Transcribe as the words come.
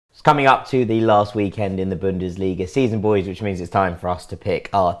It's coming up to the last weekend in the Bundesliga season, boys, which means it's time for us to pick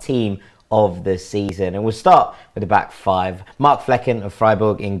our team of the season. And we'll start with the back five. Marc Flecken of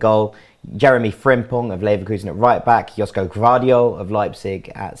Freiburg in goal. Jeremy Frimpong of Leverkusen at right back, Josko Gvardiol of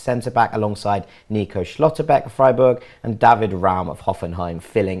Leipzig at centre back, alongside Nico Schlotterbeck of Freiburg and David Raum of Hoffenheim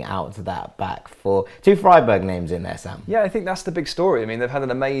filling out that back four. Two Freiburg names in there, Sam. Yeah, I think that's the big story. I mean, they've had an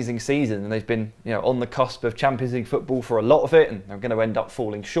amazing season and they've been, on the cusp of Champions League football for a lot of it, and they're going to end up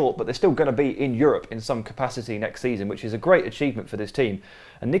falling short, but they're still going to be in Europe in some capacity next season, which is a great achievement for this team.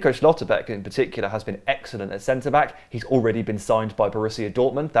 And Nico Schlotterbeck in particular has been excellent at centre-back. He's already been signed by Borussia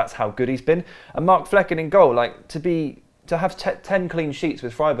Dortmund. That's how good he's been. And Marc Flecken in goal, to have 10 clean sheets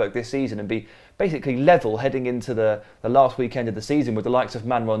with Freiburg this season and be basically level heading into the last weekend of the season with the likes of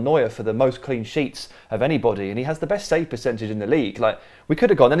Manuel Neuer for the most clean sheets of anybody. And he has the best save percentage in the league. We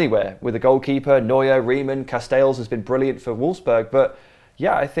could have gone anywhere with a goalkeeper. Neuer, Riemann, Castells has been brilliant for Wolfsburg, but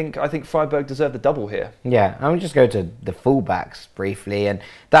yeah, I think Freiburg deserve the double here. Yeah, I'll just go to the fullbacks briefly. And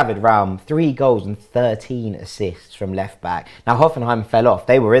David Raum, 3 goals and 13 assists from left back. Now, Hoffenheim fell off.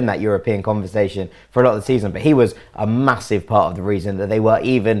 They were in that European conversation for a lot of the season, but he was a massive part of the reason that they were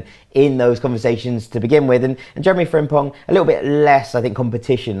even in those conversations to begin with. And Jeremy Frimpong, a little bit less, I think,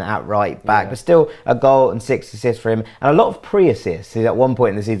 competition at right back, but still a goal and 6 assists for him, and a lot of pre-assists. He at one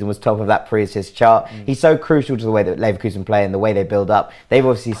point in the season was top of that pre-assist chart. He's so crucial to the way that Leverkusen play and the way they build up. They've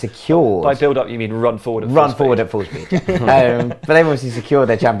obviously secured... By build up, you mean run forward at full speed. But they've obviously secured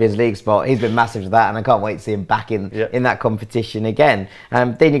their Champions League spot. He's been massive to that, and I can't wait to see him back in that competition again.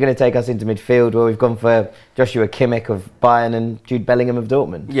 Then you're going to take us into midfield, where we've gone for Joshua Kimmich of Bayern and Jude Bellingham of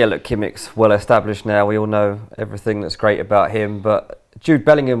Dortmund. Yeah, look, Kimmich's well established now. We all know everything that's great about him, but Jude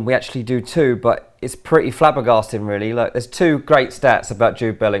Bellingham, we actually do too, but it's pretty flabbergasting, really. Look, there's 2 great stats about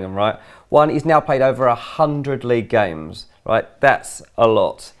Jude Bellingham, right? One, he's now played over 100 league games, right? That's a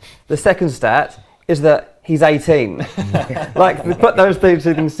lot. The second stat is that he's 18. Put those 2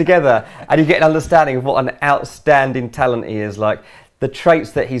 things together and you get an understanding of what an outstanding talent he is. The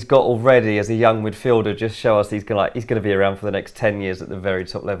traits that he's got already as a young midfielder just show us he's going to be around for the next 10 years at the very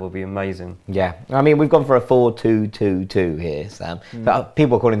top level. It'll be amazing. Yeah, I mean, we've gone for a 4-2-2-2 here, Sam.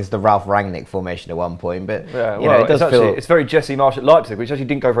 People are calling this the Ralf Rangnick formation at one point, but it does feel... It's very Jesse Marsch at Leipzig, which actually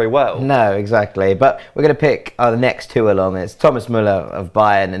didn't go very well. No, exactly. But we're going to pick the next 2 along. It's Thomas Müller of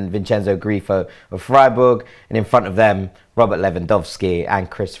Bayern and Vincenzo Grifo of Freiburg, and in front of them, Robert Lewandowski and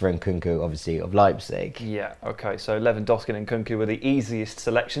Christopher Nkunku, obviously, of Leipzig. Yeah, okay, so Lewandowski and Nkunku were the easiest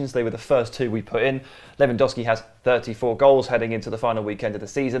selections. They were the first 2 we put in. Lewandowski has 34 goals heading into the final weekend of the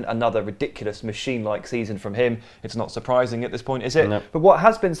season. Another ridiculous machine-like season from him. It's not surprising at this point, is it? No. But what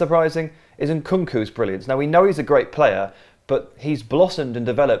has been surprising is Nkunku's brilliance. Now, we know he's a great player, but he's blossomed and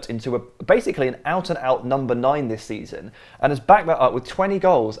developed into basically an out-and-out number 9 this season, and has backed that up with 20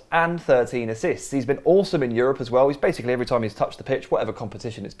 goals and 13 assists. He's been awesome in Europe as well. He's basically, every time he's touched the pitch, whatever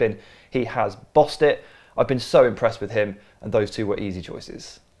competition it's been, he has bossed it. I've been so impressed with him, and those 2 were easy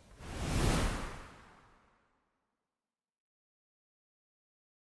choices.